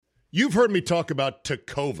You've heard me talk about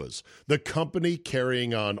Tecovas, the company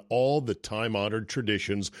carrying on all the time-honored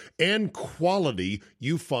traditions and quality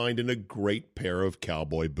you find in a great pair of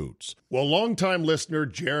cowboy boots. Well, longtime listener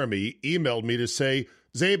Jeremy emailed me to say,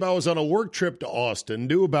 Zabe, I was on a work trip to Austin,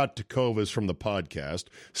 knew about Tecovas from the podcast,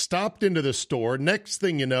 stopped into the store. Next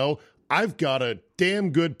thing you know, I've got a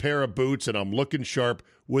damn good pair of boots and I'm looking sharp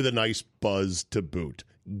with a nice buzz to boot.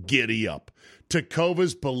 Giddy up.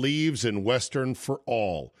 Tecovas believes in Western for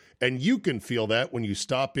all, and you can feel that when you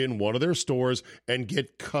stop in one of their stores and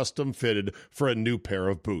get custom fitted for a new pair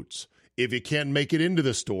of boots. If you can't make it into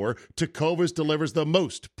the store, Tecovas delivers the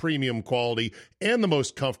most premium quality and the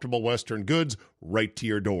most comfortable Western goods right to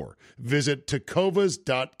your door. Visit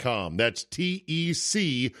tecovas.com. That's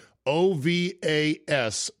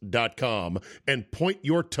TECOVAS.com and point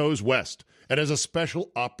your toes west. And as a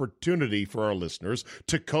special opportunity for our listeners,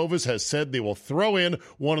 Tecovas has said they will throw in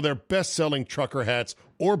one of their best-selling trucker hats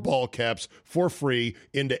or ball caps for free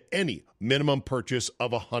into any minimum purchase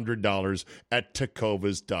of $100 at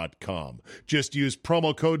tecovas.com. Just use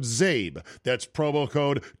promo code ZABE. That's promo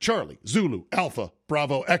code Charlie, Zulu, Alpha,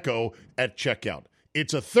 Bravo, Echo at checkout.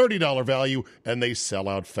 It's a $30 value, and they sell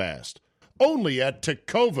out fast. Only at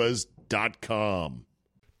tecovas.com.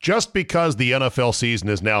 Just because the NFL season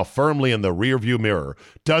is now firmly in the rearview mirror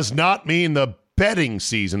does not mean the betting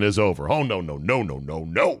season is over. Oh, no, no, no, no, no,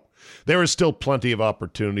 no. There is still plenty of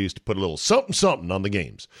opportunities to put a little something on the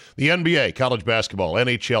games. The NBA, college basketball,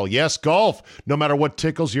 NHL, yes, golf. No matter what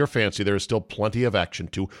tickles your fancy, there is still plenty of action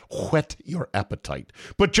to whet your appetite.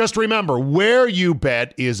 But just remember, where you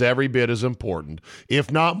bet is every bit as important,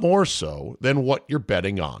 if not more so, than what you're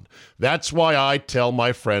betting on. That's why I tell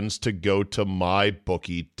my friends to go to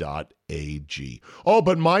mybookie.ag. Oh,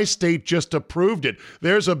 but my state just approved it.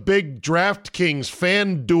 There's a big DraftKings,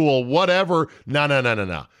 FanDuel, whatever.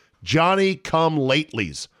 No.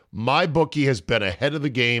 Johnny-come-latelys. MyBookie has been ahead of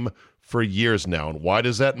the game for years now. And why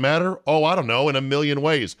does that matter? Oh, I don't know, in a million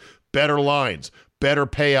ways. Better lines, better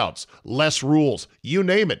payouts, less rules, you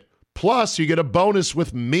name it. Plus, you get a bonus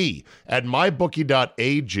with me at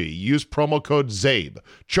mybookie.ag. Use promo code ZABE,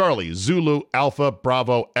 Charlie, Zulu, Alpha,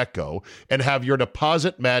 Bravo, Echo, and have your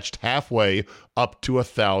deposit matched halfway up to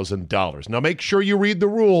 $1,000. Now, make sure you read the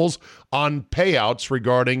rules on payouts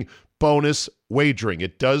regarding bonus wagering.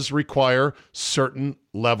 It does require certain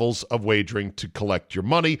levels of wagering to collect your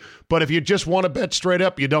money, but if you just want to bet straight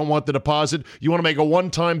up, you don't want the deposit, you want to make a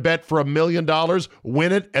one-time bet for $1 million,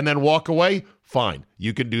 win it, and then walk away, fine.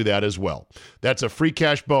 You can do that as well. That's a free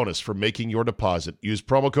cash bonus for making your deposit. Use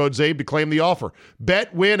promo code ZABE to claim the offer.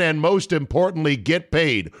 Bet, win, and most importantly, get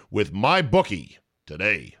paid with MyBookie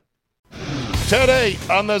today. Today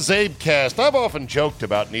on the Zabecast, I've often joked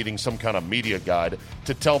about needing some kind of media guide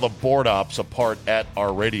to tell the board ops apart at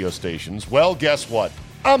our radio stations. Well, guess what?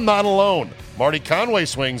 I'm not alone. Marty Conway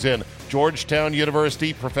swings in, Georgetown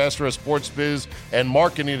University professor of sports biz and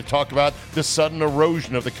marketing, to talk about the sudden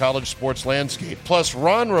erosion of the college sports landscape. Plus,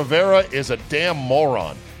 Ron Rivera is a damn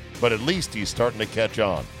moron, but at least he's starting to catch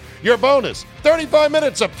on. Your bonus, 35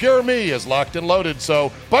 minutes of pure me, is locked and loaded,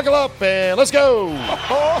 so buckle up and let's go! Here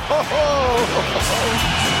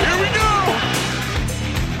we go!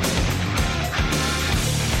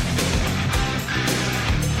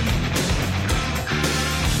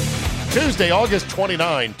 Tuesday, August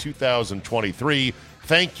 29, 2023.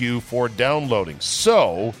 Thank you for downloading.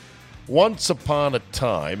 So, once upon a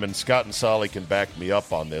time, and Scott and Solly can back me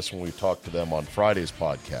up on this when we talked to them on Friday's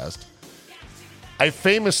podcast, I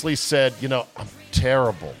famously said, I'm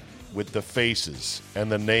terrible with the faces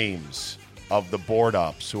and the names of the board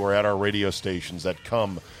ops who are at our radio stations that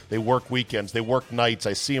come. They work weekends, they work nights.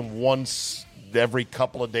 I see them once every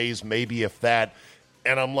couple of days, maybe if that.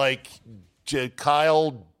 And I'm like,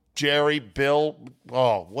 Kyle, Jerry, Bill,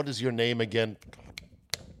 what is your name again?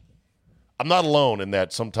 I'm not alone in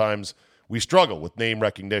that sometimes we struggle with name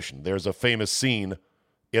recognition. There's a famous scene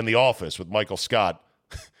in The Office with Michael Scott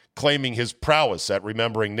claiming his prowess at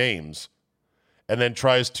remembering names, and then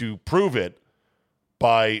tries to prove it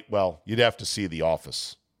by, you'd have to see The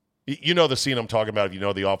Office. You know the scene I'm talking about if you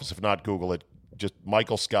know The Office. If not, Google it. Just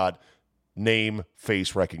Michael Scott, name,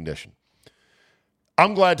 face recognition.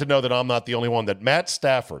 I'm glad to know that I'm not the only one, that Matt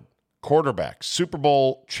Stafford, quarterback, Super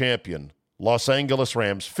Bowl champion, Los Angeles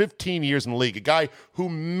Rams, 15 years in the league, a guy who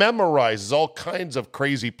memorizes all kinds of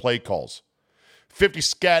crazy play calls. 50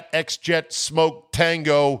 scat, X-Jet, smoke,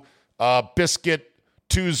 tango, biscuit,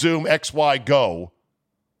 2 zoom, XY, go.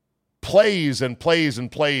 Plays and plays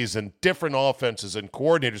and plays and different offenses and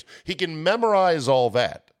coordinators. He can memorize all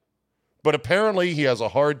that. But apparently he has a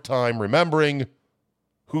hard time remembering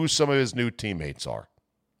who some of his new teammates are.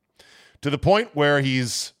 To the point where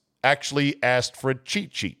he's actually asked for a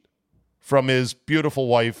cheat sheet from his beautiful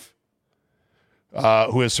wife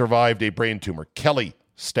who has survived a brain tumor. Kelly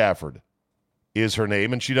Stafford is her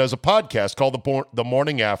name, and she does a podcast called The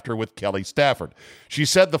Morning After with Kelly Stafford. She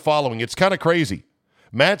said the following. It's kind of crazy.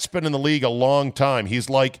 Matt's been in the league a long time. He's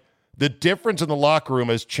like, the difference in the locker room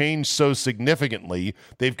has changed so significantly.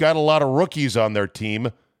 They've got a lot of rookies on their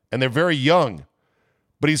team, and they're very young.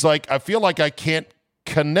 But he's like, I feel like I can't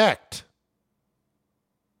connect.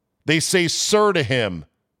 They say sir to him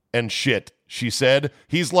and shit, she said.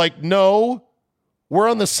 He's like, no, we're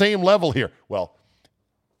on the same level here. Well,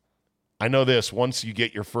 I know this. Once you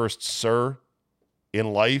get your first sir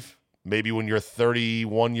in life, maybe when you're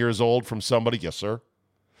 31 years old from somebody, yes, sir.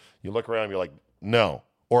 You look around and you're like, no.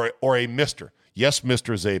 Or a Mr. Yes,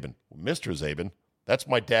 Mr. Zabin. Mr. Zabin, that's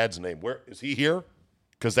my dad's name. Where is he here?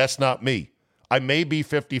 Because that's not me. I may be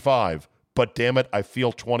 55, but damn it, I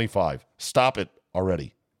feel 25. Stop it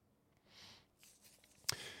already.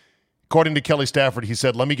 According to Kelly Stafford, he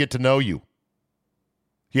said, let me get to know you.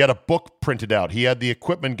 He had a book printed out. He had the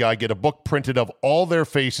equipment guy get a book printed of all their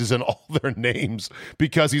faces and all their names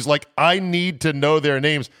because he's like, I need to know their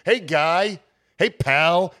names. Hey, guy. Hey,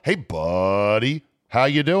 pal. Hey, buddy. How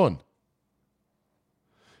you doing?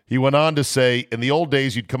 He went on to say, in the old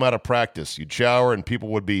days, you'd come out of practice. You'd shower, and people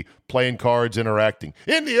would be playing cards, interacting.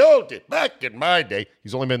 In the old days, back in my day.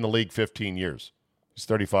 He's only been in the league 15 years. He's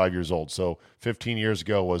 35 years old. So 15 years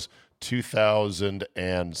ago was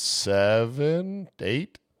 2007,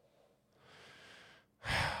 8? It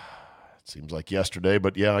seems like yesterday,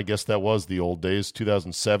 but yeah, I guess that was the old days.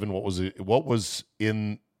 2007, what was it? What was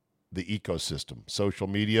in the ecosystem? Social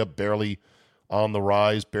media, barely on the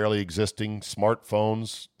rise, barely existing.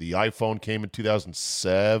 Smartphones, the iPhone came in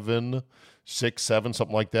 2007, 6, 7,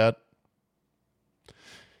 something like that.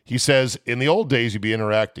 He says, in the old days, you'd be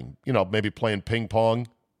interacting, maybe playing ping pong,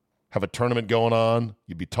 have a tournament going on,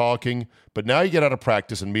 you'd be talking. But now you get out of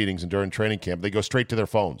practice and meetings and during training camp, they go straight to their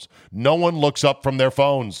phones. No one looks up from their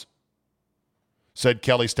phones, said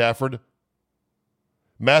Kelly Stafford.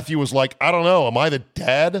 Matthew was like, I don't know. Am I the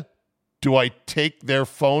dad? Do I take their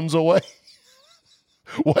phones away?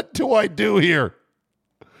 What do I do here?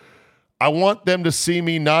 I want them to see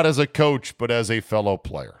me not as a coach, but as a fellow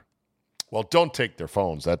player. Well, don't take their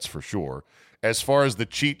phones, that's for sure. As far as the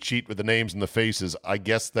cheat sheet with the names and the faces, I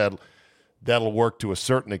guess that'll work to a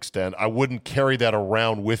certain extent. I wouldn't carry that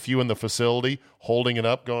around with you in the facility, holding it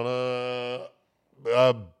up, going,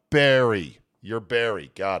 Barry. You're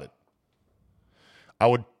Barry. Got it. I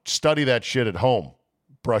would study that shit at home,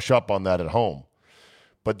 brush up on that at home.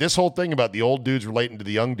 But this whole thing about the old dudes relating to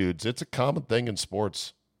the young dudes, it's a common thing in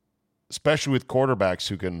sports, especially with quarterbacks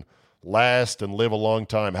who can last and live a long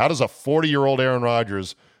time. How does a 40-year-old Aaron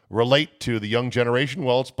Rodgers relate to the young generation?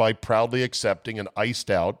 Well, it's by proudly accepting an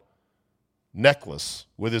iced-out necklace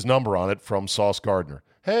with his number on it from Sauce Gardner.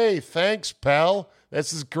 Hey, thanks, pal.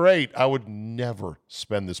 This is great. I would never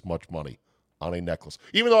spend this much money on a necklace,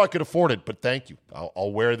 even though I could afford it, but thank you.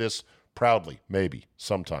 I'll wear this proudly, maybe,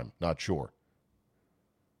 sometime, not sure.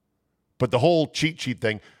 But the whole cheat sheet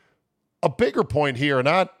thing, a bigger point here, and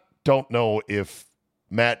I don't know if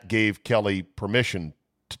Matt gave Kelly permission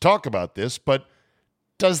to talk about this, but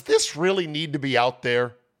does this really need to be out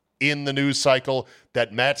there in the news cycle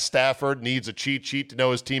that Matt Stafford needs a cheat sheet to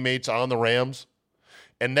know his teammates on the Rams?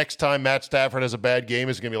 And next time Matt Stafford has a bad game,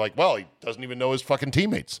 it's going to be like, well, he doesn't even know his fucking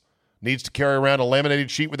teammates. Needs to carry around a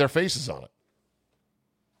laminated sheet with their faces on it.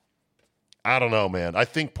 I don't know, man. I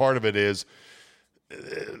think part of it is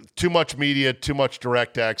too much media, too much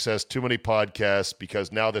direct access, too many podcasts, because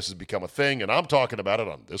now this has become a thing, and I'm talking about it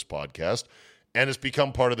on this podcast, and it's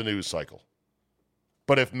become part of the news cycle.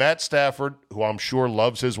 But if Matt Stafford, who I'm sure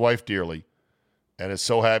loves his wife dearly and is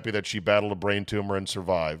so happy that she battled a brain tumor and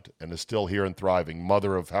survived and is still here and thriving,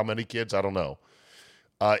 mother of how many kids? I don't know.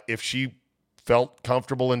 If she felt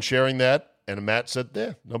comfortable in sharing that, and Matt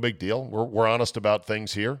said, no big deal. We're honest about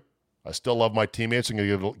things here. I still love my teammates and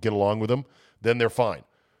going to get along with them, then they're fine.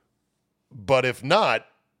 But if not,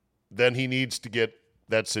 then he needs to get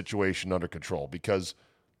that situation under control, because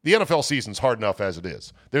the NFL season's hard enough as it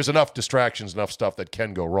is. There's enough distractions, enough stuff that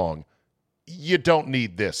can go wrong. You don't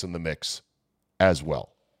need this in the mix as well.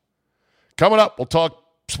 Coming up, we'll talk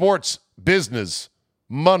sports, business,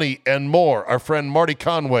 money, and more. Our friend Marty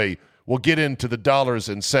Conway will get into the dollars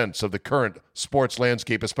and cents of the current sports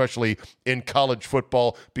landscape, especially in college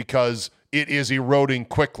football, because it is eroding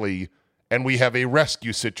quickly, and we have a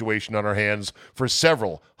rescue situation on our hands for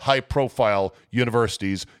several high-profile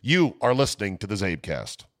universities. You are listening to the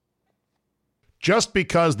Zabecast. Just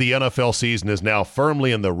because the NFL season is now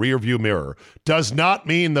firmly in the rearview mirror does not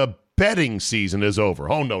mean the betting season is over.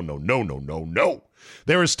 Oh, no, no, no, no, no, no.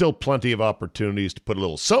 There is still plenty of opportunities to put a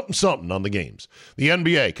little something on the games. The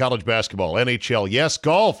NBA, college basketball, NHL, yes,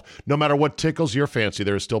 golf. No matter what tickles your fancy,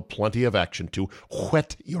 there is still plenty of action to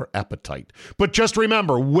whet your appetite. But just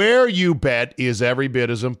remember, where you bet is every bit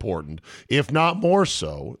as important, if not more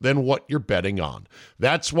so, than what you're betting on.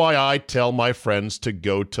 That's why I tell my friends to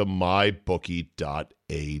go to mybookie.ag.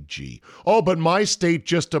 Oh, but my state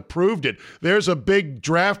just approved it. There's a big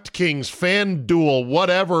DraftKings fan duel,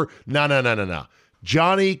 whatever. No.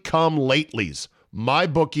 Johnny come latelys. My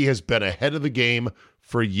bookie has been ahead of the game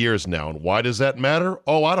for years now. And why does that matter?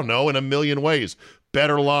 Oh, I don't know, in a million ways.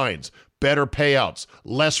 Better lines, better payouts,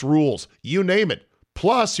 less rules, you name it.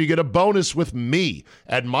 Plus, you get a bonus with me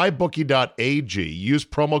at mybookie.ag. Use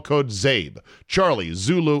promo code ZABE, Charlie,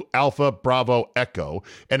 Zulu, Alpha, Bravo, Echo,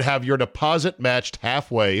 and have your deposit matched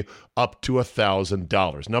halfway up to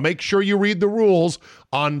 $1,000. Now, make sure you read the rules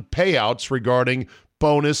on payouts regarding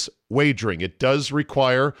bonus wagering. It does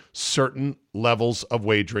require certain levels of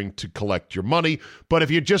wagering to collect your money, but if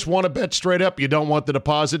you just want to bet straight up, you don't want the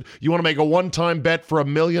deposit, you want to make a one-time bet for $1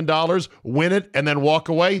 million, win it, and then walk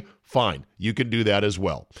away, fine. You can do that as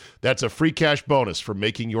well. That's a free cash bonus for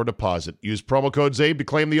making your deposit. Use promo code ZABE to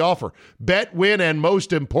claim the offer. Bet, win, and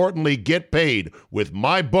most importantly, get paid with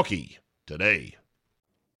MyBookie today.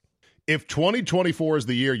 If 2024 is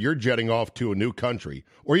the year you're jetting off to a new country,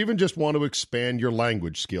 or even just want to expand your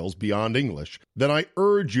language skills beyond English, then I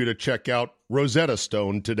urge you to check out Rosetta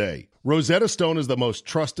Stone today. Rosetta Stone is the most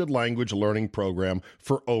trusted language learning program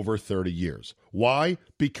for over 30 years. Why?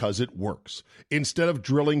 Because it works. Instead of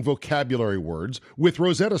drilling vocabulary words, with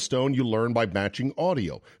Rosetta Stone you learn by matching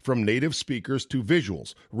audio from native speakers to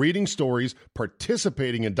visuals, reading stories,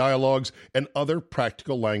 participating in dialogues, and other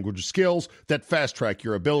practical language skills that fast-track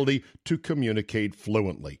your ability to communicate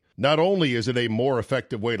fluently. Not only is it a more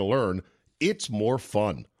effective way to learn, it's more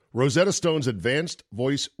fun. Rosetta Stone's advanced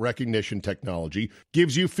voice recognition technology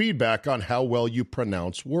gives you feedback on how well you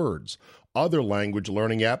pronounce words. Other language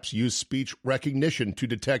learning apps use speech recognition to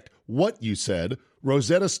detect what you said.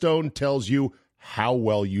 Rosetta Stone tells you how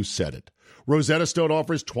well you said it. Rosetta Stone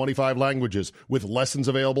offers 25 languages with lessons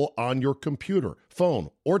available on your computer, phone,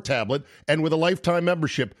 or tablet, and with a lifetime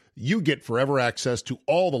membership, you get forever access to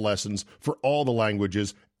all the lessons for all the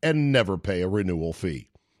languages and never pay a renewal fee.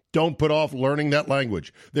 Don't put off learning that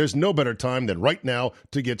language. There's no better time than right now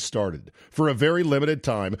to get started. For a very limited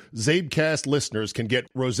time, Zabecast listeners can get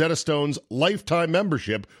Rosetta Stone's lifetime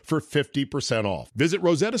membership for 50% off. Visit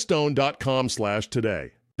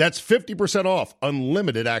rosettastone.com/today. That's 50% off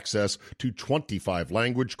unlimited access to 25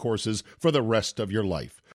 language courses for the rest of your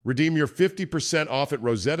life. Redeem your 50% off at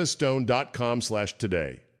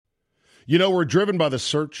rosettastone.com/today. You know, we're driven by the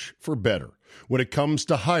search for better. When it comes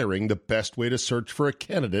to hiring, the best way to search for a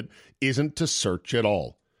candidate isn't to search at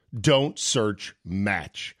all. Don't search,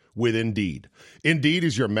 match with Indeed. Indeed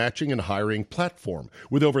is your matching and hiring platform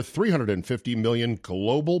with over 350 million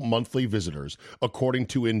global monthly visitors, according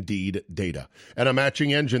to Indeed data, and a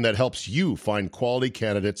matching engine that helps you find quality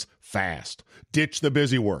candidates fast. Ditch the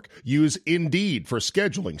busy work. Use Indeed for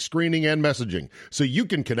scheduling, screening, and messaging so you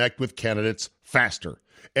can connect with candidates faster.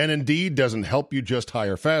 And Indeed doesn't help you just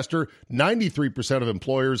hire faster. 93% of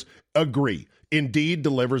employers agree. Indeed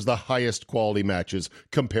delivers the highest quality matches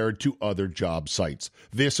compared to other job sites.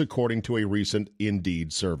 This according to a recent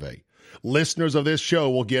Indeed survey. Listeners of this show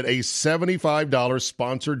will get a $75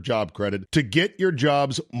 sponsored job credit to get your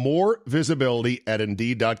jobs more visibility at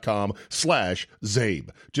Indeed.com/Zabe.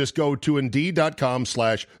 Just go to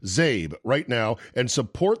Indeed.com/Zabe right now and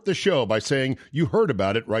support the show by saying you heard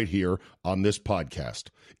about it right here on this podcast.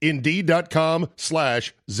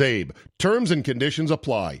 Indeed.com/Zabe. Terms and conditions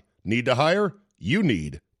apply. Need to hire? You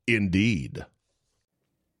need Indeed.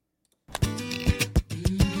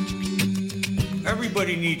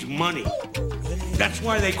 Everybody needs money. That's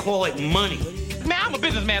why they call it money. Man, I'm a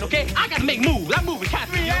businessman, okay? I gotta make moves. I'm moving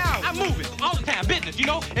constantly, yo. I'm moving all the time. Business, you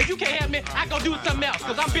know? If you can't help me, I go do something else,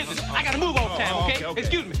 because I'm business. I gotta move all the time, okay?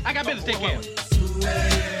 Excuse me. I got business to take care of.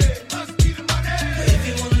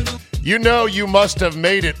 You know you must have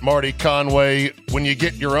made it, Marty Conway, when you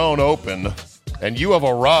get your own open, and you have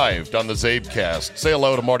arrived on the Zabecast. Say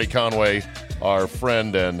hello to Marty Conway, our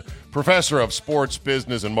friend and professor of sports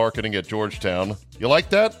business and marketing at Georgetown. You like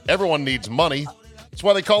that? Everyone needs money. That's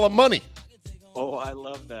why they call it money. Oh, I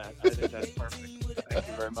love that. I think that's perfect. Thank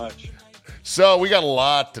you very much. So we got a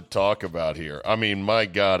lot to talk about here. I mean, my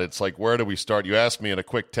God, it's like, where do we start? You asked me in a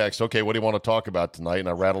quick text, okay, what do you want to talk about tonight? And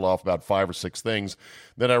I rattled off about 5 or 6 things.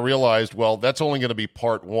 Then I realized, well, that's only going to be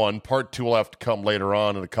part 1. Part 2 will have to come later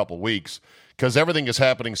on in a couple weeks because everything is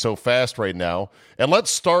happening so fast right now. And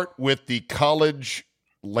let's start with the college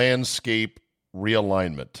landscape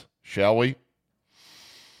realignment, shall we?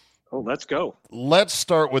 Oh, let's go. Let's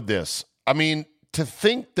start with this. I mean, to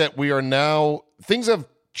think that we are now, things have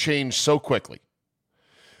changed so quickly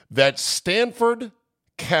that Stanford,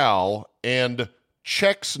 Cal, and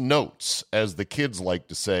checks notes, as the kids like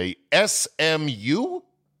to say, SMU,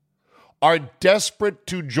 are desperate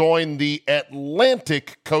to join the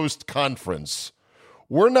Atlantic Coast Conference.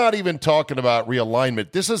 We're not even talking about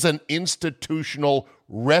realignment. This is an institutional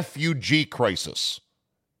refugee crisis.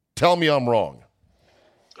 Tell me I'm wrong.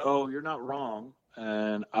 Oh, you're not wrong.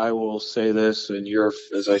 And I will say this, and you're,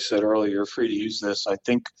 as I said earlier, you're free to use this. I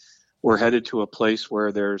think we're headed to a place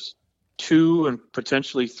where there's 2 and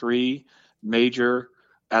potentially 3 major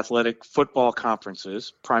athletic football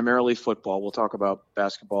conferences, primarily football. We'll talk about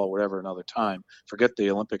basketball or whatever another time. Forget the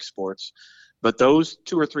Olympic sports. But those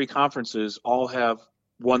 2 or 3 conferences all have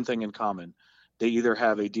one thing in common. They either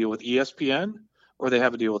have a deal with ESPN or they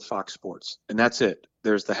have a deal with Fox Sports. And that's it.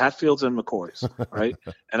 There's the Hatfields and McCoys, right?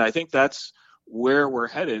 And I think that's where we're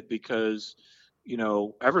headed because, you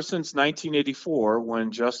know, ever since 1984,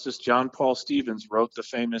 when Justice John Paul Stevens wrote the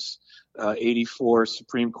famous 84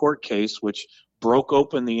 Supreme Court case, which broke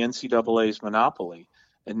open the NCAA's monopoly,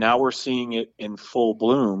 and now we're seeing it in full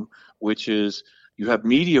bloom, which is you have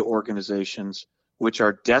media organizations which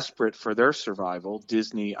are desperate for their survival,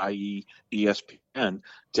 Disney, i.e. ESPN,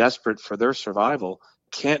 desperate for their survival,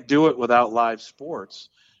 can't do it without live sports.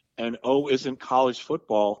 And isn't college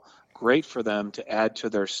football great for them to add to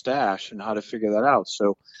their stash and how to figure that out?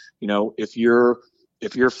 So, you know, if you're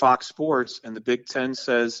Fox Sports and the Big Ten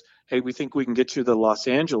says, hey, we think we can get you the Los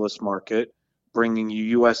Angeles market, bringing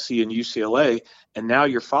you USC and UCLA, and now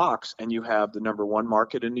you're Fox and you have the number 1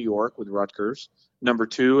 market in New York with Rutgers, number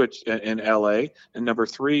 2 in LA, and number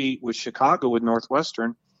 3 with Chicago with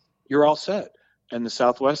Northwestern, you're all set. And the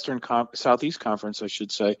Southeast Conference, I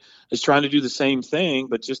should say, is trying to do the same thing,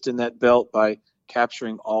 but just in that belt by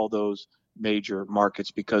capturing all those major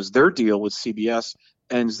markets because their deal with CBS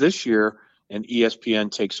ends this year and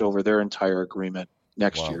ESPN takes over their entire agreement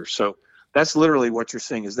next year. So that's literally what you're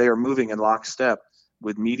seeing is they are moving in lockstep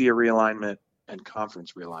with media realignment and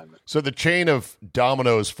conference realignment. So the chain of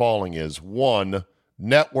dominoes falling is, 1,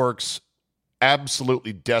 networks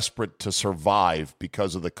absolutely desperate to survive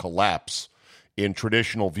because of the collapse in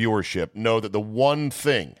traditional viewership know that the one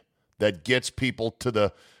thing that gets people to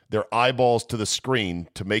their eyeballs to the screen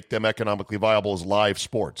to make them economically viable is live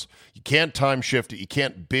sports. You can't time shift it. You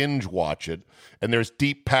can't binge watch it. And there's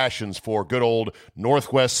deep passions for good old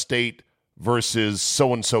Northwest State versus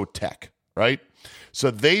so-and-so Tech, right? So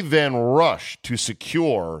they then rush to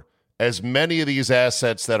secure as many of these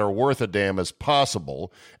assets that are worth a damn as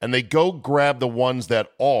possible, and they go grab the ones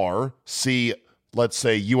that are, let's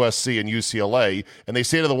say USC and UCLA, and they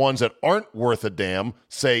say to the ones that aren't worth a damn,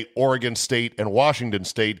 say Oregon State and Washington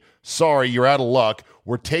State, sorry, you're out of luck.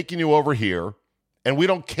 We're taking you over here, and we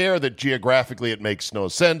don't care that geographically it makes no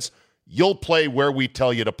sense. You'll play where we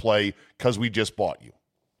tell you to play because we just bought you.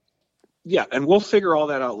 Yeah, and we'll figure all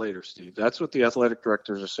that out later, Steve. That's what the athletic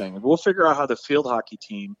directors are saying. We'll figure out how the field hockey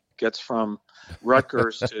team gets from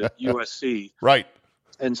Rutgers to USC. Right.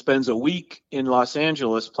 And spends a week in Los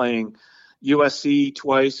Angeles playing USC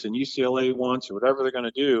twice and UCLA once or whatever they're going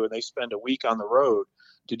to do, and they spend a week on the road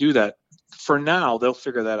to do that. For now, they'll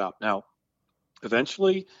figure that out. Now,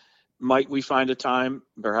 eventually, might we find a time,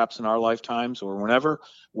 perhaps in our lifetimes or whenever,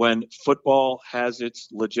 when football has its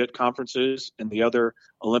legit conferences and the other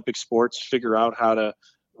Olympic sports figure out how to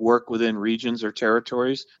work within regions or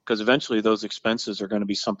territories? Because eventually those expenses are going to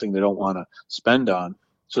be something they don't want to spend on.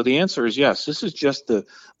 So the answer is yes. This is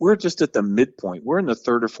we're just at the midpoint. We're in the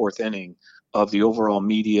 3rd or 4th inning of the overall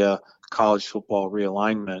media college football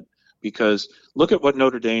realignment, because look at what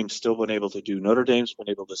Notre Dame's still been able to do. Notre Dame's been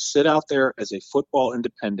able to sit out there as a football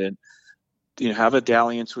independent, have a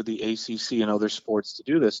dalliance with the ACC and other sports to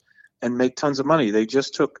do this and make tons of money. They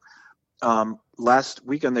just took last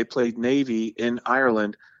weekend they played Navy in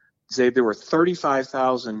Ireland. There were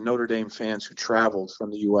 35,000 Notre Dame fans who traveled from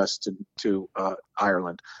the U.S. to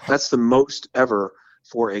Ireland. That's the most ever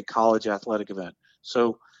for a college athletic event.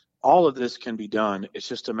 So all of this can be done. It's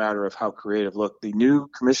just a matter of how creative. Look, the new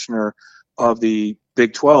commissioner of the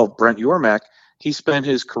Big 12, Brent Yormack, he spent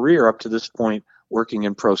his career up to this point working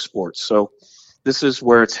in pro sports. So this is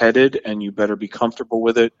where it's headed, and you better be comfortable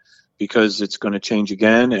with it because it's going to change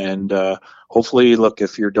again. And hopefully, look,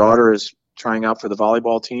 if your daughter is trying out for the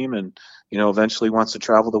volleyball team and eventually wants to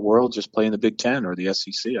travel the world, just play in the Big Ten or the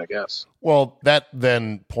SEC, I guess. Well, that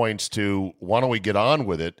then points to, why don't we get on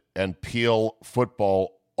with it and peel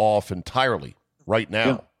football off entirely right now.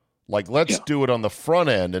 Yeah. Like, let's do it on the front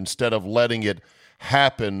end instead of letting it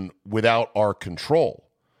happen without our control.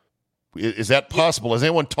 Is that possible? Is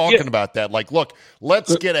anyone talking about that? Like, look,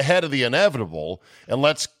 let's get ahead of the inevitable and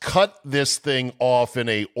let's cut this thing off in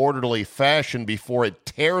a orderly fashion before it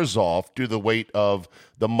tears off due to the weight of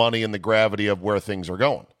the money and the gravity of where things are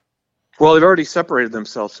going. Well, they've already separated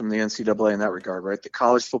themselves from the NCAA in that regard, right? The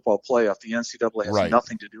college football playoff, the NCAA has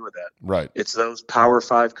nothing to do with that. Right. It's those Power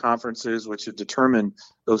 5 conferences which have determined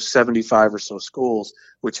those 75 or so schools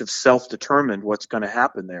which have self-determined what's going to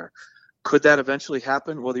happen there. Could that eventually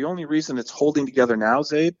happen? Well, the only reason it's holding together now,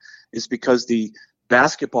 Zabe, is because the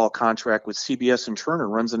basketball contract with CBS and Turner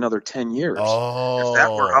runs another 10 years. If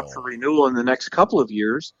that were up for renewal in the next couple of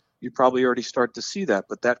years, you'd probably already start to see that.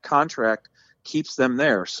 But that contract keeps them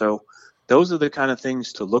there. So those are the kind of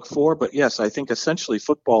things to look for. But yes, I think essentially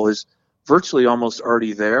football is virtually almost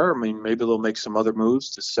already there. I mean, maybe they'll make some other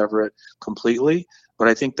moves to sever it completely, but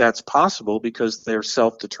I think that's possible because they're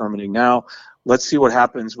self-determining now. Let's see what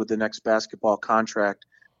happens with the next basketball contract.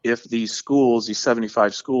 If these schools, these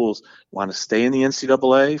 75 schools, want to stay in the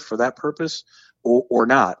NCAA for that purpose or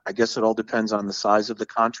not. I guess it all depends on the size of the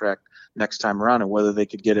contract next time around and whether they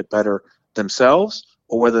could get it better themselves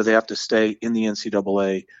or whether they have to stay in the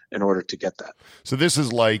NCAA in order to get that. So this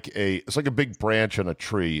is like it's like a big branch on a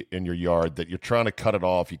tree in your yard that you're trying to cut it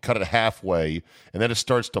off. You cut it halfway, and then it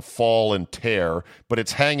starts to fall and tear, but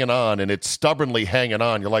it's hanging on, and it's stubbornly hanging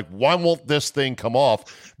on. You're like, why won't this thing come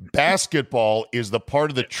off? Basketball is the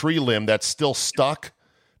part of the tree limb that's still stuck,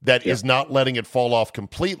 that is not letting it fall off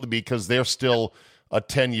completely because they're still a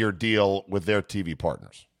 10-year deal with their TV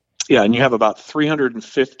partners. Yeah, and you have about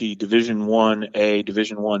 350 Division I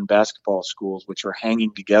Division I basketball schools which are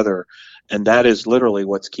hanging together, and that is literally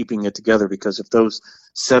what's keeping it together, because if those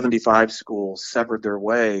 75 schools severed their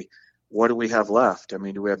way, what do we have left? I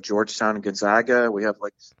mean, do we have Georgetown and Gonzaga? We have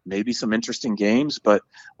like maybe some interesting games, but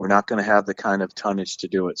we're not going to have the kind of tonnage to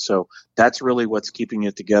do it. So that's really what's keeping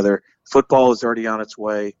it together. Football is already on its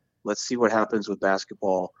way. Let's see what happens with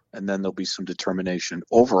basketball, and then there'll be some determination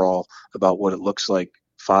overall about what it looks like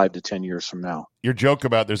 5 to 10 years from now. Your joke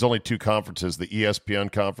about there's only two conferences, the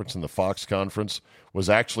ESPN conference and the Fox conference,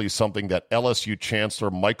 was actually something that LSU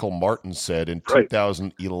Chancellor Michael Martin said in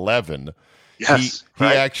 2011. Yes, he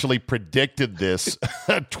actually predicted this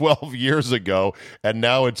 12 years ago, and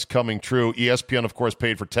now it's coming true. ESPN, of course,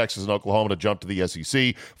 paid for Texas and Oklahoma to jump to the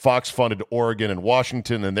SEC. Fox funded Oregon and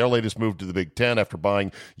Washington, and their latest move to the Big Ten after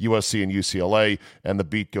buying USC and UCLA, and the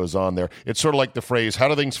beat goes on there. It's sort of like the phrase, how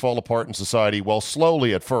do things fall apart in society? Well,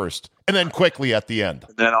 slowly at first, and then quickly at the end.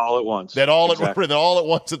 Then all at once. Then all at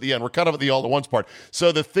once at the end. We're kind of at the all at once part.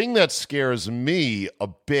 So the thing that scares me a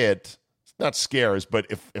bit, not scares, but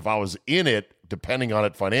if I was in it, depending on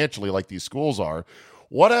it financially, like these schools are,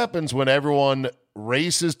 what happens when everyone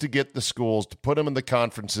races to get the schools, to put them in the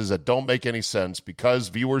conferences that don't make any sense because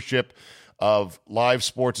viewership of live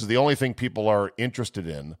sports is the only thing people are interested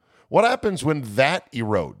in? What happens when that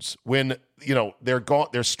erodes? When,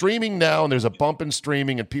 they're streaming now and there's a bump in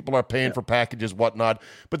streaming and people are paying for packages, whatnot,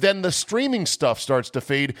 but then the streaming stuff starts to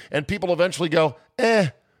fade and people eventually go,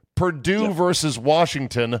 Purdue versus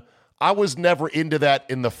Washington, I was never into that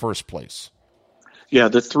in the first place. Yeah,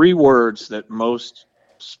 the three words that most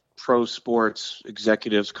pro sports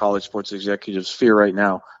executives, college sports executives fear right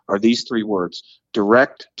now are these three words: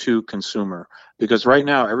 direct to consumer. Because right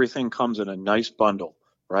now everything comes in a nice bundle,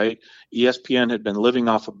 right? ESPN had been living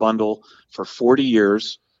off a bundle for 40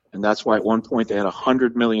 years, and that's why at one point they had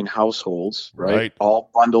 100 million households, right? All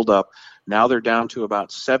bundled up. Now they're down to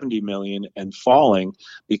about 70 million and falling,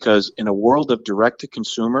 because in a world of direct to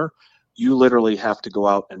consumer, you literally have to go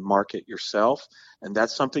out and market yourself. And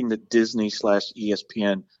that's something that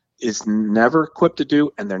Disney/ESPN is never equipped to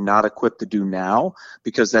do, and they're not equipped to do now,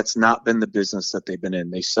 because that's not been the business that they've been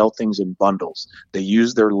in. They sell things in bundles. They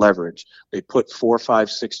use their leverage. They put 4,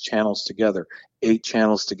 5, 6 channels together, 8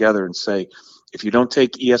 channels together, and say, if you don't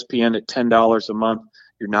take ESPN at $10 a month,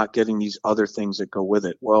 you're not getting these other things that go with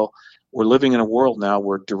it. Well, we're living in a world now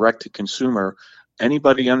where direct to consumer,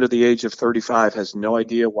 anybody under the age of 35 has no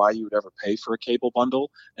idea why you would ever pay for a cable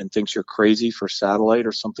bundle and thinks you're crazy for satellite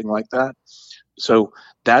or something like that. So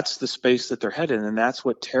that's the space that they're headed, and that's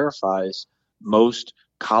what terrifies most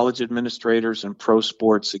college administrators and pro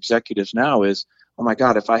sports executives now is, oh my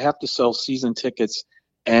God, if I have to sell season tickets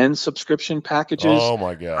and subscription packages, oh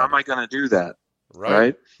my God, how am I going to do that?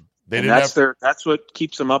 Right? And that's what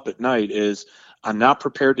keeps them up at night is, I'm not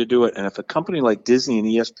prepared to do it. And if a company like Disney and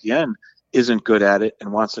ESPN isn't good at it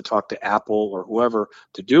and wants to talk to Apple or whoever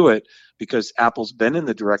to do it, because Apple's been in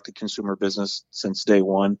the direct-to-consumer business since day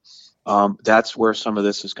one, that's where some of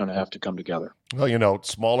this is going to have to come together. Well,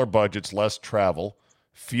 smaller budgets, less travel,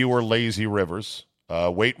 fewer lazy rivers,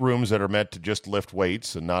 weight rooms that are meant to just lift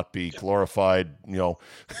weights and not be glorified,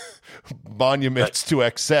 monuments to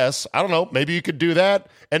excess. I don't know. Maybe you could do that,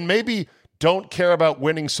 and maybe don't care about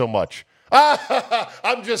winning so much.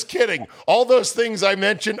 I'm just kidding. All those things I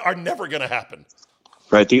mentioned are never going to happen.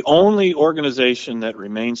 Right. The only organization that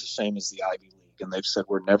remains the same is the Ivy League, and they've said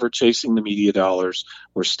we're never chasing the media dollars.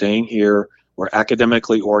 We're staying here. We're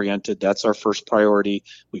academically oriented. That's our first priority.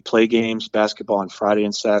 We play games, basketball on Friday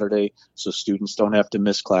and Saturday, so students don't have to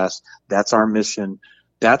miss class. That's our mission.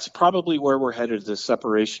 That's probably where we're headed, the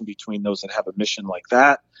separation between those that have a mission like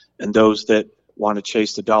that and those that want to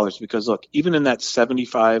chase the dollars. Because, look, even in that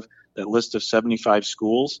list of 75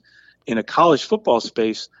 schools, in a college football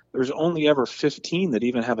space, there's only ever 15 that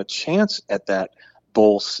even have a chance at that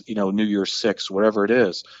bowl, New Year's Six, whatever it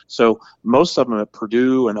is. So most of them at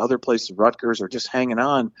Purdue and other places, Rutgers, are just hanging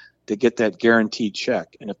on to get that guaranteed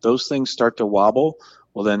check. And if those things start to wobble,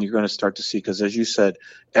 well, then you're going to start to see, because as you said,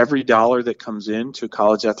 every dollar that comes into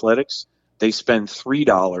college athletics, they spend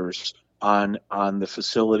 $3 on the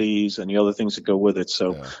facilities and the other things that go with it.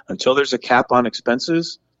 So until there's a cap on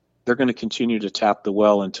expenses, they're going to continue to tap the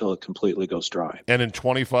well until it completely goes dry. And in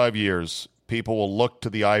 25 years, people will look to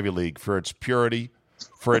the Ivy League for its purity,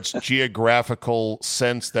 for its geographical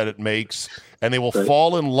sense that it makes, and they will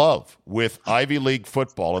fall in love with Ivy League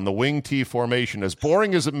football and the wing T formation, as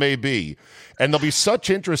boring as it may be. And there'll be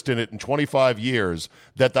such interest in it in 25 years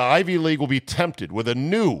that the Ivy League will be tempted with a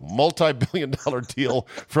new multi-billion-dollar deal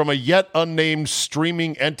from a yet unnamed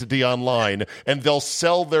streaming entity online, and they'll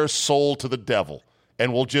sell their soul to the devil.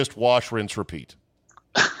 And we'll just wash, rinse, repeat.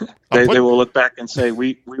 They will look back and say,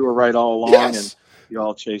 we were right all along, and you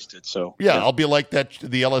all chased it. So I'll be like the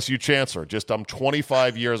LSU chancellor. Just I'm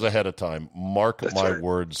 25 years ahead of time. Mark my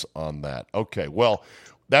words on that. Okay, well,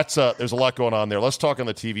 there's a lot going on there. Let's talk on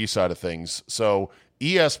the TV side of things. So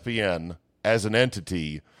ESPN as an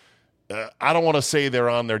entity, I don't want to say they're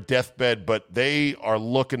on their deathbed, but they are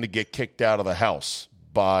looking to get kicked out of the house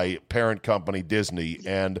by parent company Disney.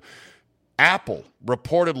 And Apple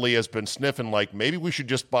reportedly has been sniffing like maybe we should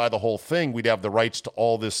just buy the whole thing. We'd have the rights to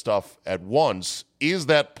all this stuff at once. Is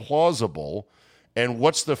that plausible? And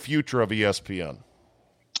what's the future of ESPN?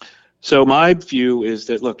 So my view is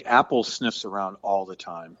that, look, Apple sniffs around all the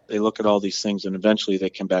time. They look at all these things, and eventually they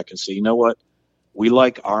come back and say, you know what? We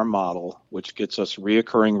like our model, which gets us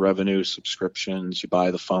reoccurring revenue, subscriptions, you buy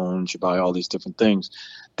the phones, you buy all these different things.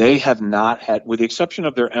 They have not had, with the exception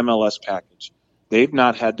of their MLS package, they've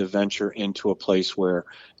not had to venture into a place where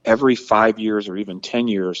every 5 years or even 10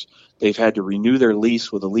 years, they've had to renew their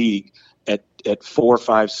lease with a league at 4,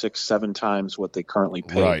 5, 6, 7 times what they currently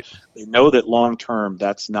pay. Right. They know that long term,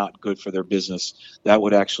 that's not good for their business. That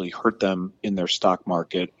would actually hurt them in their stock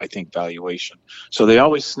market, I think, valuation. So they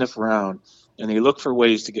always sniff around and they look for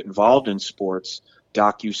ways to get involved in sports,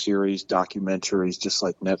 docuseries, documentaries, just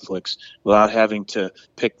like Netflix, without having to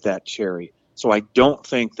pick that cherry. So I don't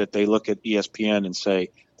think that they look at ESPN and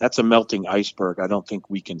say, that's a melting iceberg. I don't think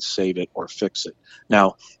we can save it or fix it.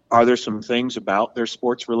 Now, are there some things about their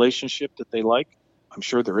sports relationship that they like? I'm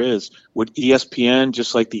sure there is. Would ESPN,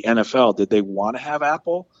 just like the NFL, did they want to have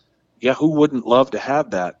Apple? Yeah, who wouldn't love to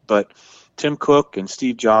have that? But Tim Cook and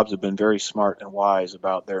Steve Jobs have been very smart and wise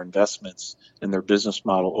about their investments and their business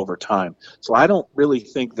model over time. So I don't really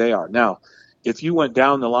think they are. Now, if you went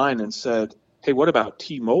down the line and said, hey, what about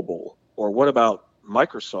T-Mobile? Or what about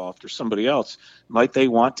Microsoft or somebody else? Might they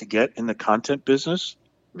want to get in the content business?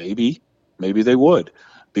 Maybe they would,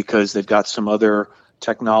 because they've got some other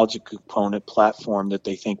technology component platform that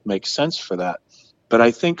they think makes sense for that. But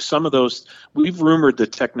I think some of those, we've rumored the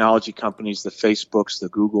technology companies, the Facebooks, the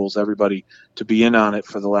Googles, everybody to be in on it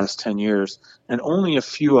for the last 10 years. And only a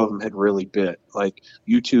few of them had really bit, like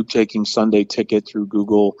YouTube taking Sunday Ticket through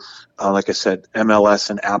Google. Like I said,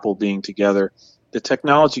 MLS and Apple being together. The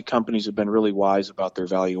technology companies have been really wise about their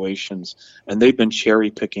valuations, and they've been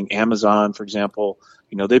cherry picking. Amazon, for example,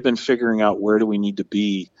 they've been figuring out where do we need to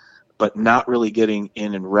be, but not really getting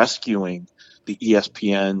in and rescuing the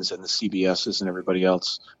ESPNs and the CBSs and everybody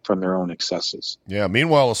else from their own excesses. Yeah.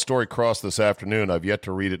 Meanwhile, a story crossed this afternoon. I've yet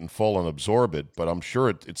to read it in full and absorb it, but I'm sure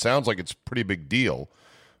it sounds like it's a pretty big deal.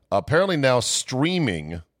 Apparently now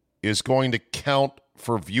streaming is going to count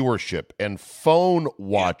for viewership, and phone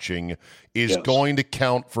watching is going to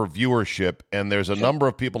count for viewership. And there's a number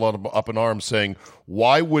of people up in arms saying,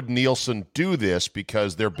 why would Nielsen do this?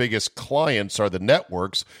 Because their biggest clients are the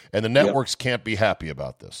networks, and the networks can't be happy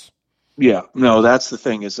about this. Yeah, no, that's the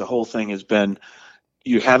thing is the whole thing has been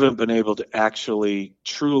you haven't been able to actually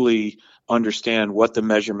truly understand what the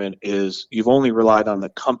measurement is. You've only relied on the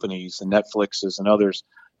companies, the Netflixes and others,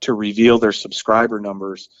 to reveal their subscriber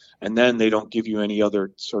numbers, and then they don't give you any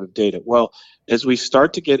other sort of data. Well, as we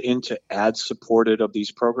start to get into ad supported of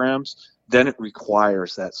these programs, then it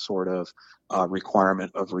requires that sort of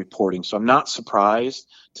requirement of reporting. So I'm not surprised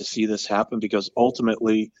to see this happen because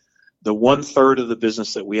ultimately the 1/3 of the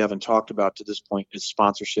business that we haven't talked about to this point is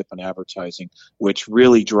sponsorship and advertising, which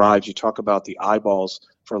really drives, you talk about the eyeballs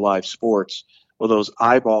for live sports. Well, those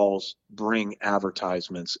eyeballs bring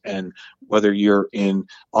advertisements. And whether you're in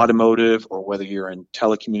automotive or whether you're in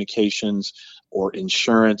telecommunications or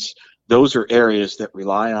insurance, those are areas that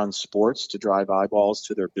rely on sports to drive eyeballs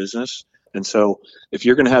to their business. And so if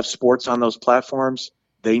you're going to have sports on those platforms,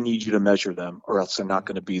 they need you to measure them or else they're not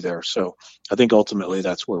going to be there. So I think ultimately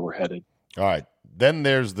that's where we're headed. All right. Then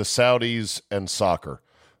there's the Saudis and soccer.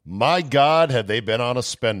 My God, had they been on a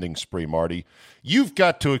spending spree, Marty. You've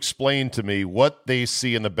got to explain to me what they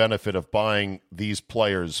see in the benefit of buying these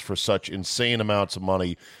players for such insane amounts of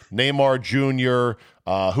money. Neymar Jr.,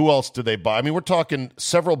 who else did they buy? I mean, we're talking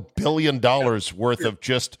several $1 billion worth of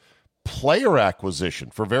just player acquisition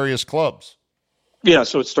for various clubs. Yeah,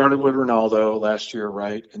 so it started with Ronaldo last year,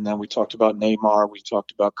 right? And then we talked about Neymar, we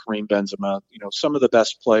talked about Karim Benzema, some of the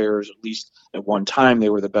best players, at least at one time they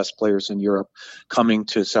were the best players in Europe coming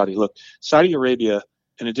to Saudi. Look, Saudi Arabia,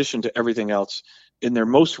 in addition to everything else, in their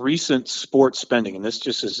most recent sports spending, and this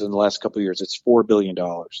just is in the last couple of years, it's $4 billion.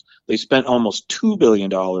 They spent almost $2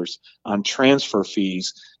 billion on transfer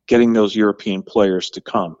fees getting those European players to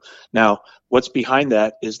come. Now, what's behind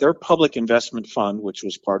that is their public investment fund, which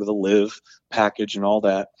was part of the LIV package and all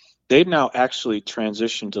that. They've now actually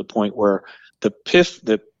transitioned to the point where the PIF,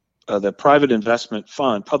 the private investment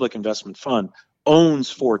fund, public investment fund, owns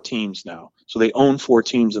 4 teams now. So they own 4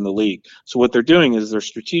 teams in the league. So what they're doing is they're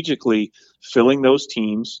strategically filling those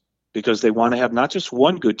teams because they want to have not just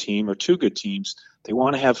 1 good team or 2 good teams. They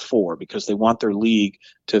want to have 4 because they want their league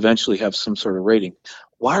to eventually have some sort of rating.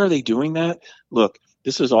 Why are they doing that? Look,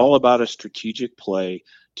 this is all about a strategic play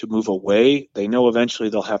to move away. They know eventually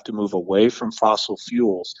they'll have to move away from fossil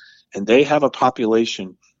fuels. And they have a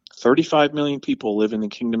population, 35 million people live in the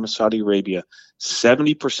Kingdom of Saudi Arabia.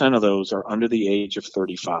 70% of those are under the age of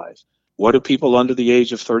 35. What do people under the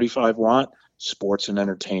age of 35 want? Sports and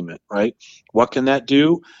entertainment, right? What can that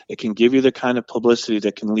do? It can give you the kind of publicity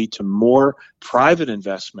that can lead to more private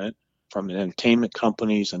investment from entertainment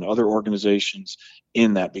companies and other organizations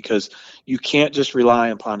in that, because you can't just rely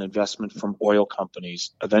upon investment from oil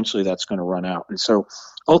companies. Eventually that's going to run out. And so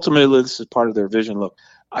ultimately this is part of their vision. Look,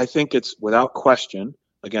 I think it's without question,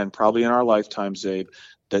 again, probably in our lifetime, Zabe,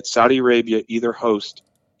 that Saudi Arabia either host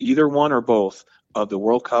either one or both of the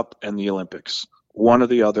World Cup and the Olympics, one or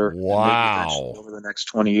the other. Wow. Over the next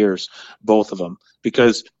 20 years, both of them,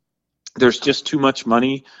 because there's just too much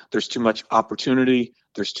money. There's too much opportunity.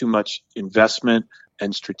 There's too much investment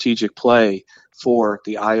and strategic play for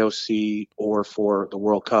the IOC or for the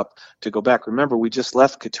World Cup to go back. Remember, we just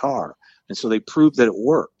left Qatar, and so they proved that it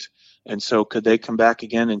worked. And so could they come back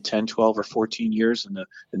again in 10, 12, or 14 years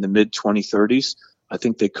in the mid-2030s? I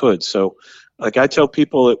think they could. So like I tell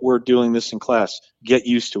people that we're doing this in class, get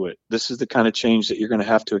used to it. This is the kind of change that you're going to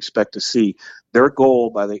have to expect to see. Their goal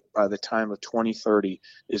by the time of 2030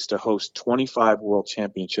 is to host 25 world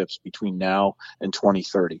championships between now and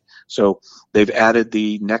 2030. So they've added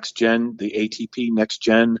the next gen, the ATP next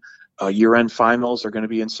gen year-end finals are going to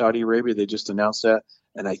be in Saudi Arabia. They just announced that.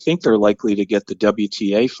 And I think they're likely to get the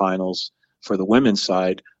WTA finals for the women's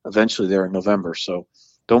side eventually there in November. So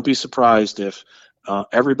don't be surprised if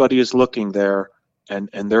everybody is looking there and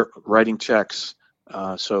they're writing checks.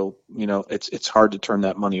 So, it's hard to turn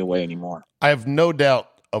that money away anymore. I have no doubt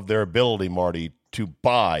of their ability, Marty, to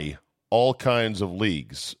buy all kinds of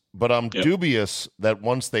leagues, but I'm dubious that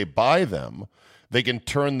once they buy them, they can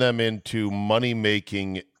turn them into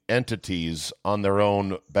money-making entities on their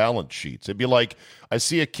own balance sheets. It'd be like I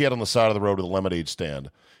see a kid on the side of the road with a lemonade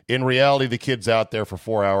stand. In reality, the kid's out there for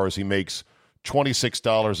 4 hours. He makes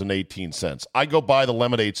 $26.18. I go buy the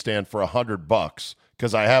lemonade stand for $100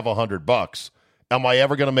 because I have $100. Am I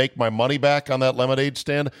ever going to make my money back on that lemonade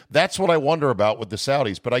stand? That's what I wonder about with the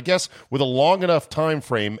Saudis. But I guess with a long enough time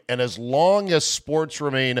frame and as long as sports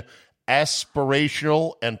remain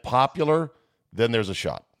aspirational and popular, then there's a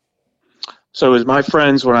shot. So as my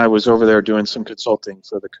friends, when I was over there doing some consulting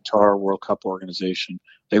for the Qatar World Cup organization,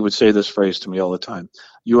 they would say this phrase to me all the time.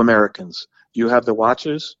 You Americans, you have the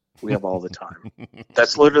watches, we have all the time.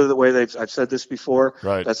 That's literally the way I've said this before.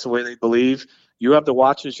 Right. That's the way they believe. You have the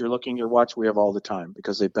watches, you're looking at your watch, we have all the time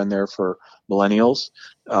because they've been there for millennials,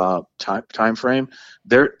 time frame.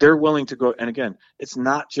 They're willing to go. And again, it's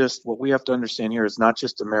not just what we have to understand here. It's not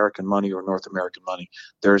just American money or North American money.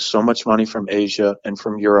 There's so much money from Asia and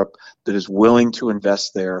from Europe that is willing to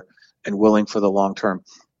invest there and willing for the long term.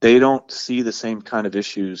 They don't see the same kind of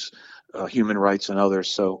issues, human rights and others.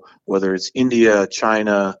 So whether it's India,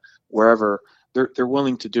 China, wherever, they're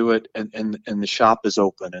willing to do it, and the shop is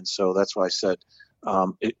open. And so that's why I said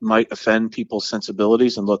it might offend people's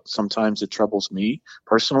sensibilities. And look, sometimes it troubles me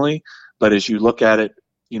personally. But as you look at it,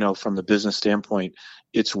 from the business standpoint,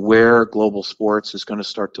 it's where global sports is going to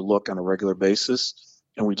start to look on a regular basis.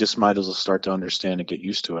 And we just might as well start to understand and get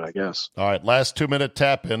used to it, I guess. All right, last 2-minute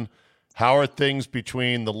tap in. How are things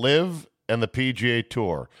between the LIV and the PGA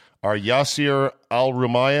Tour? Are Yasir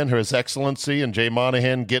Al-Rumayyan, His Excellency, and Jay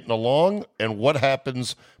Monahan getting along? And what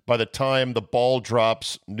happens by the time the ball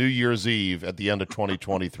drops New Year's Eve at the end of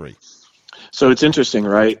 2023? So it's interesting,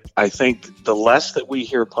 right? I think the less that we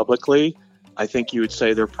hear publicly, I think you would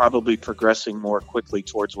say they're probably progressing more quickly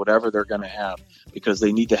towards whatever they're going to have, because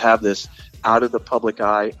they need to have this out of the public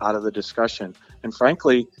eye, out of the discussion. And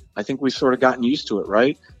frankly, I think we've sort of gotten used to it,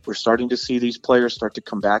 right? We're starting to see these players start to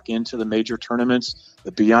come back into the major tournaments,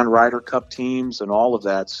 the Beyond Ryder Cup teams and all of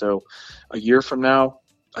that. So a year from now,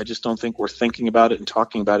 I just don't think we're thinking about it and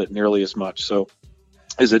talking about it nearly as much. So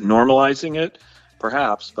is it normalizing it?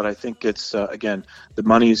 Perhaps, but I think it's, again, the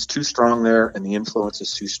money is too strong there and the influence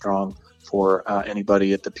is too strong for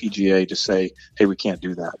anybody at the PGA to say, hey, we can't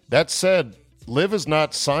do that. That said, LIV has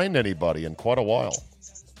not signed anybody in quite a while.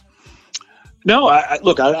 No, I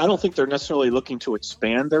don't think they're necessarily looking to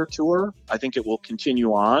expand their tour. I think it will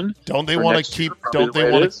continue on. Don't they want to keep? Don't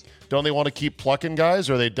they want to keep plucking guys?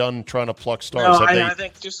 Or are they done trying to pluck stars? No, I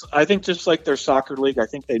think just like their soccer league, I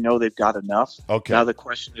think they know they've got enough. Okay. Now the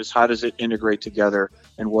question is, how does it integrate together,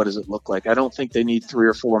 and what does it look like? I don't think they need 3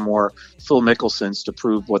 or 4 more Phil Mickelsons to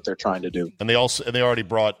prove what they're trying to do. And they already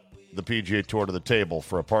brought the PGA Tour to the table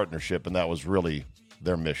for a partnership, and that was really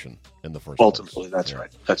their mission in the first place. Ultimately, that's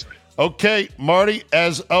right. That's right. Okay, Marty,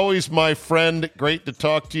 as always, my friend, great to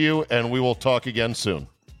talk to you, and we will talk again soon.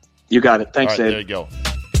 You got it. Thanks, All right, Dave. there you go.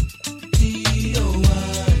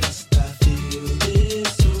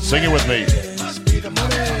 Sing it with me.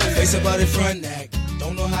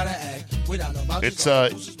 It's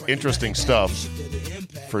interesting stuff,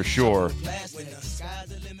 for sure.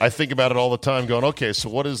 I think about it all the time going, okay, so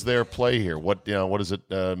what is their play here? What does it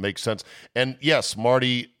make sense? And yes,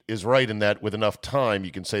 Marty is right in that with enough time,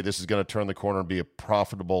 you can say this is going to turn the corner and be a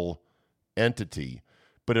profitable entity.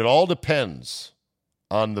 But it all depends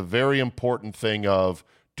on the very important thing of,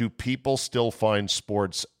 do people still find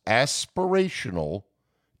sports aspirational,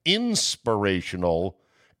 inspirational,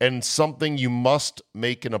 and something you must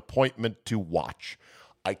make an appointment to watch?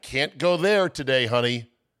 I can't go there today, honey,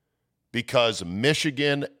 because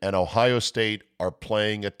Michigan and Ohio State are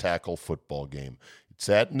playing a tackle football game. It's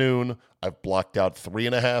at noon. I've blocked out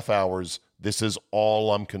 3.5 hours. This is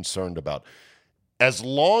all I'm concerned about. As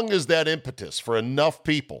long as that impetus for enough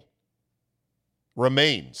people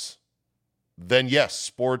remains, then yes,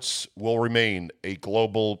 sports will remain a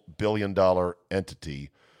global billion-dollar entity.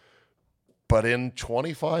 But in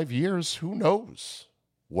 25 years, who knows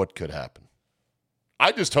what could happen?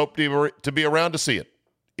 I just hope to be around to see it.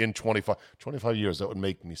 In 25 years, that would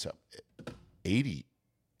make me 80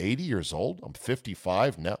 years old. I'm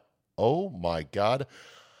 55 now. Oh, my God.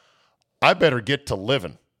 I better get to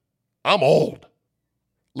living. I'm old.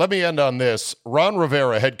 Let me end on this. Ron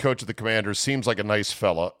Rivera, head coach of the Commanders, seems like a nice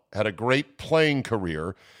fella, had a great playing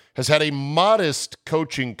career, has had a modest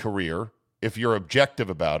coaching career, if you're objective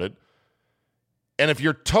about it. And if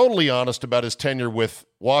you're totally honest about his tenure with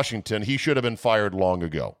Washington, he should have been fired long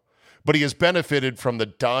ago. But he has benefited from the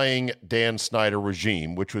dying Dan Snyder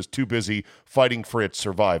regime, which was too busy fighting for its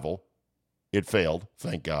survival. It failed,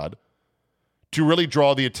 thank God, to really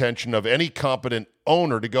draw the attention of any competent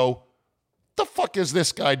owner to go, the fuck is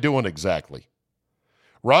this guy doing exactly?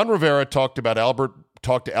 Ron Rivera talked to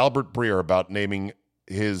Albert Breer about naming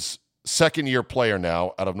his second-year player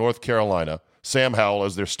now out of North Carolina, Sam Howell,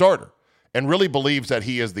 as their starter, and really believes that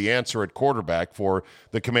he is the answer at quarterback for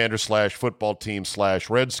the Commander/football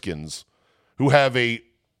team/Redskins, who have a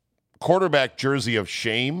quarterback jersey of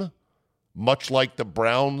shame, much like the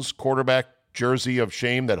Browns quarterback jersey of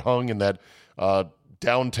shame that hung in that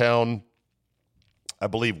downtown, I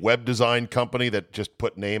believe, web design company that just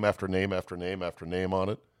put name after name after name after name on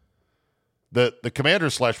it. The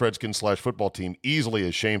Commander/Redskins/football team easily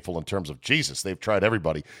is shameful in terms of, Jesus, they've tried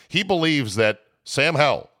everybody. He believes that Sam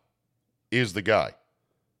Howell is the guy.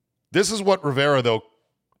 This is what Rivera, though,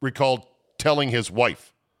 recalled telling his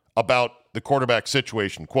wife about the quarterback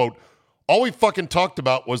situation. Quote, all we fucking talked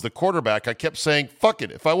about was the quarterback. I kept saying, fuck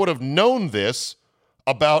it. If I would have known this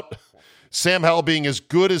about Sam Howell being as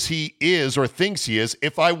good as he is or thinks he is,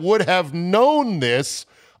 if I would have known this,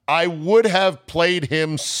 I would have played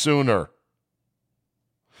him sooner.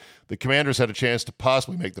 The Commanders had a chance to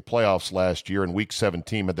possibly make the playoffs last year in Week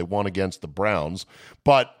 17 had they won against the Browns.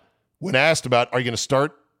 But when asked about, are you going to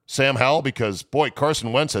start Sam Howell? Because, boy,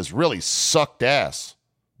 Carson Wentz has really sucked ass.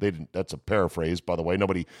 That's a paraphrase, by the way.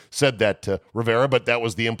 Nobody said that to Rivera, but that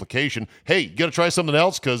was the implication. Hey, you got to try something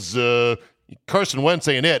else because Carson Wentz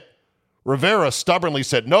ain't it. Rivera stubbornly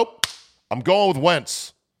said, nope, I'm going with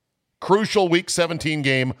Wentz. Crucial Week 17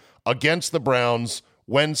 game against the Browns.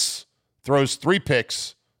 Wentz throws 3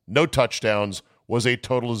 picks, no touchdowns, was a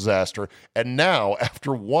total disaster. And now,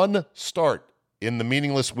 after one start in the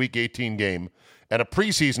meaningless Week 18 game and a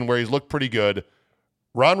preseason where he's looked pretty good,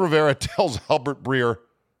 Ron Rivera tells Albert Breer,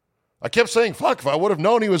 I kept saying, fuck, if I would have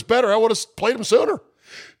known he was better, I would have played him sooner.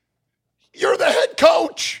 You're the head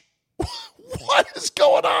coach. What is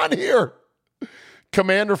going on here?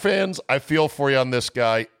 Commander fans, I feel for you on this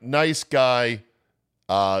guy. Nice guy,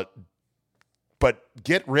 but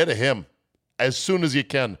get rid of him as soon as you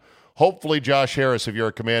can. Hopefully Josh Harris, if you're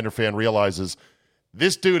a Commander fan, realizes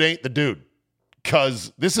this dude ain't the dude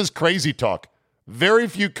because this is crazy talk. Very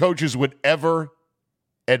few coaches would ever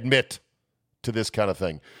admit to this kind of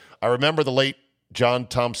thing. I remember the late John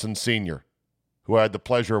Thompson Sr., who I had the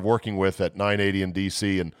pleasure of working with at 980 in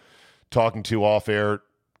D.C. and talking to off air,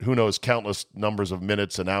 who knows, countless numbers of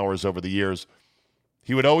minutes and hours over the years.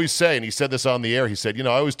 He would always say, and he said this on the air, he said, I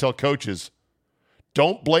always tell coaches,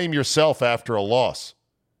 don't blame yourself after a loss.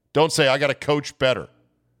 Don't say, I got to coach better.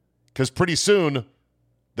 Because pretty soon,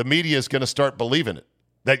 the media is going to start believing it,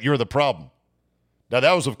 that you're the problem. Now,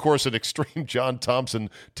 that was, of course, an extreme John Thompson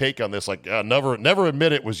take on this. Like, never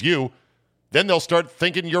admit it was you. Then they'll start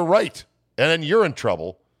thinking you're right, and then you're in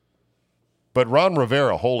trouble. But Ron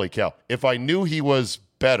Rivera, holy cow. If I knew he was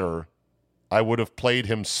better, I would have played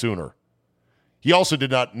him sooner. He also did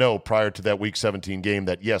not know prior to that Week 17 game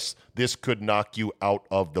that, yes, this could knock you out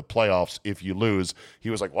of the playoffs if you lose. He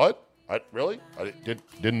was like, what? Really? I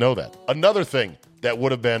didn't know that. Another thing that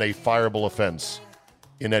would have been a fireable offense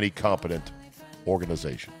in any competent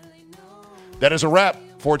organization. That is a wrap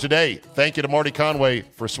for today. Thank you to Marty Conway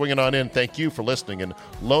for swinging on in. Thank you for listening and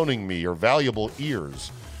loaning me your valuable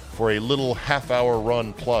ears for a little half-hour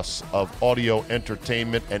run plus of audio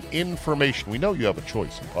entertainment and information. We know you have a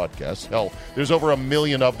choice in podcasts. Hell, there's over 1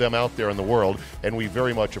 million of them out there in the world, and we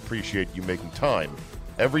very much appreciate you making time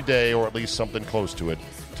every day, or at least something close to it,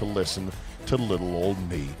 to listen to little old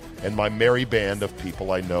me and my merry band of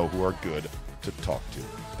people I know who are good to talk to.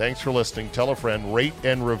 Thanks for listening. Tell a friend, rate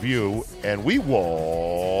and review, and we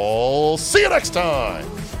will see you next time.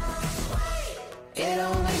 It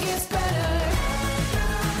only gets better.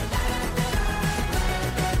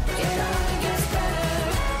 It only gets better.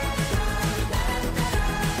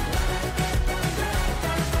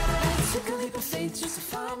 I took a leap of faith just to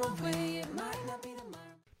find my way. It might not be the mind.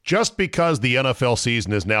 Just because the NFL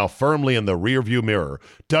season is now firmly in the rearview mirror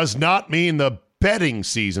does not mean the betting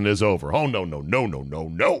season is over. Oh, no, no, no, no, no,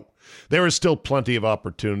 no. There is still plenty of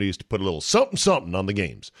opportunities to put a little something on the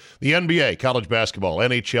games. The NBA, college basketball,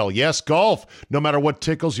 NHL, yes, golf. No matter what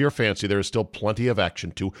tickles your fancy, there is still plenty of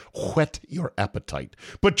action to whet your appetite.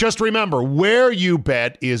 But just remember, where you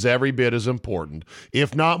bet is every bit as important,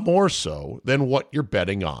 if not more so, than what you're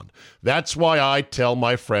betting on. That's why I tell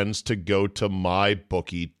my friends to go to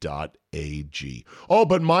mybookie.ag. Oh,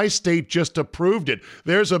 but my state just approved it.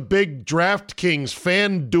 There's a big DraftKings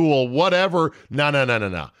fan duel, whatever.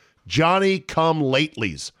 No. Johnny come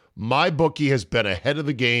latelys. My bookie has been ahead of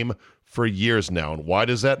the game for years now. And why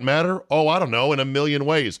does that matter? Oh, I don't know, in a million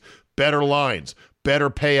ways. Better lines,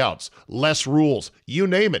 better payouts, less rules, you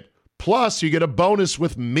name it. Plus, you get a bonus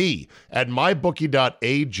with me at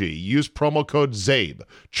mybookie.ag. Use promo code ZABE,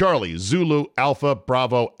 Charlie, Zulu, Alpha,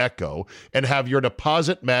 Bravo, Echo, and have your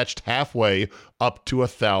deposit matched halfway up to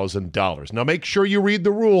 $1,000. Now, make sure you read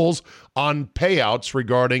the rules on payouts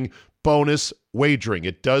regarding bonus wagering.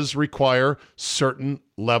 It does require certain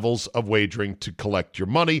levels of wagering to collect your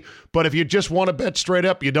money, but if you just want to bet straight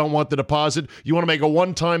up, you don't want the deposit, you want to make a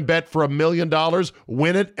one-time bet for $1 million,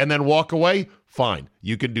 win it, and then walk away, fine.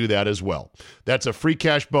 You can do that as well. That's a free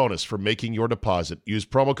cash bonus for making your deposit. Use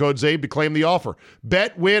promo code ZABE to claim the offer.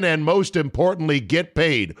 Bet, win, and most importantly, get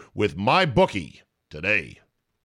paid with MyBookie today.